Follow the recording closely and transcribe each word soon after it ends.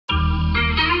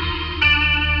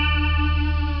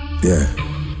Yeah.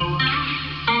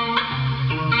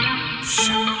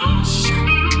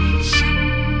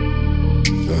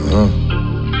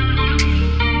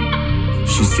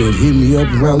 She said, hit me up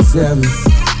around 7.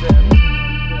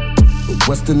 But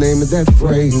what's the name of that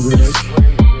fragrance?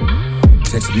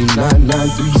 Text me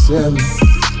 9937.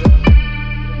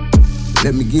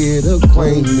 Let me get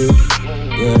acquainted.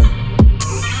 Yeah.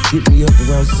 Hit me up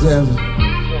around 7.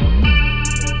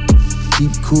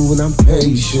 Keep cool when I'm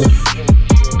patient.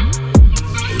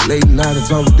 Late night I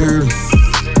talk dirty.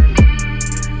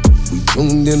 We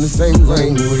tuned in the same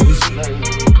language.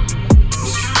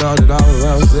 Started all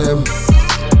around 7.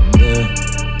 Yeah.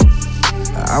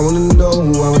 I wanna know.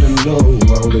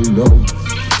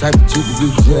 Type of chick to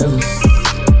get jealous.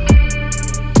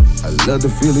 I love the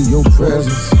feel of your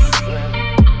presence.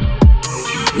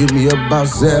 Hit me up about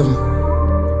 7.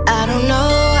 I don't know.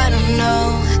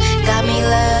 Got me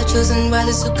love choosing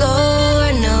whether to go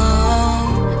or no.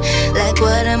 Like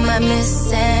what am I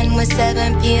missing? When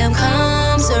 7 p.m.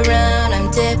 comes around, I'm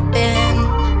dipping.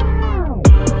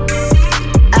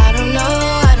 I don't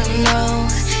know.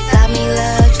 Got me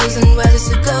love choosing whether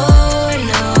to go or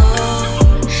no.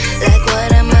 Like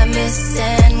what am I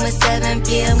missing? When 7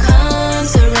 p.m.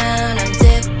 comes around, I'm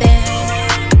dipping.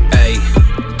 Hey,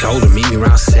 told her meet me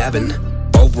around 7.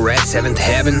 Over at 7th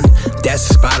Heaven. That's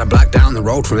the spot I blocked down the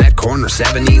road from that corner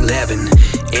 7-Eleven.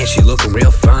 And she looking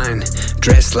real fine,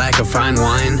 dressed like a fine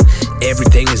wine.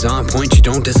 Everything is on point, you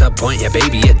don't disappoint, yeah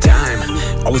baby, a dime.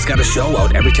 Always got a show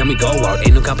out, every time we go out.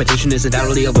 Ain't no competition, is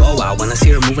undoubtedly a blowout. When I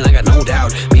see her moving, I got no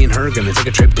doubt. Me and her gonna take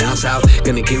a trip down south,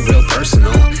 gonna get real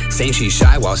personal. Saying she's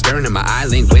shy while staring at my eye.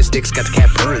 Linguistics got the cat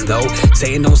purring though.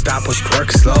 Saying don't stop, push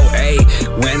twerk slow, ayy.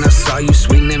 When I saw you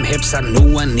swing them hips, I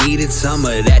knew I needed some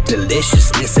of that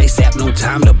deliciousness. ASAP, no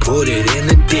time to put it in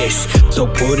the dish, so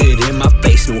put it in my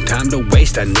face, no time to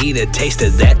waste. I need a taste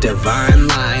of that divine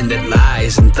line that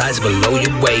lies in thighs below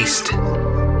your waist.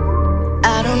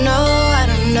 I don't know.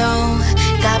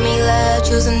 Got me love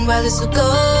choosing whether to go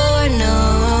or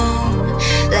no.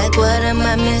 Like what am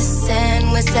I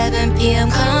missing? When 7 p.m.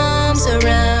 comes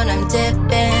around, I'm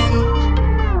dipping.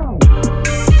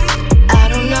 I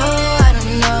don't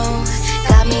know.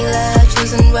 Got me love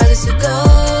choosing whether to go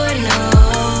or no.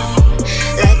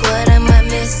 Like what am I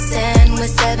missing? When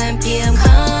 7 p.m.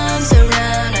 comes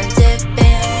around, I'm dipping.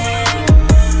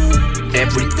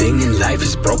 Everything in life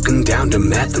is broken down to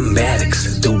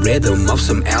mathematics. The rhythm of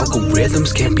some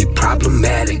algorithms can be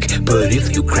problematic, but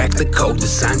if you crack the code, the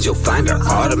signs you'll find are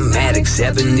automatic.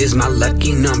 7 is my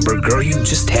lucky number, girl, you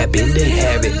just happen to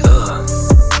have it.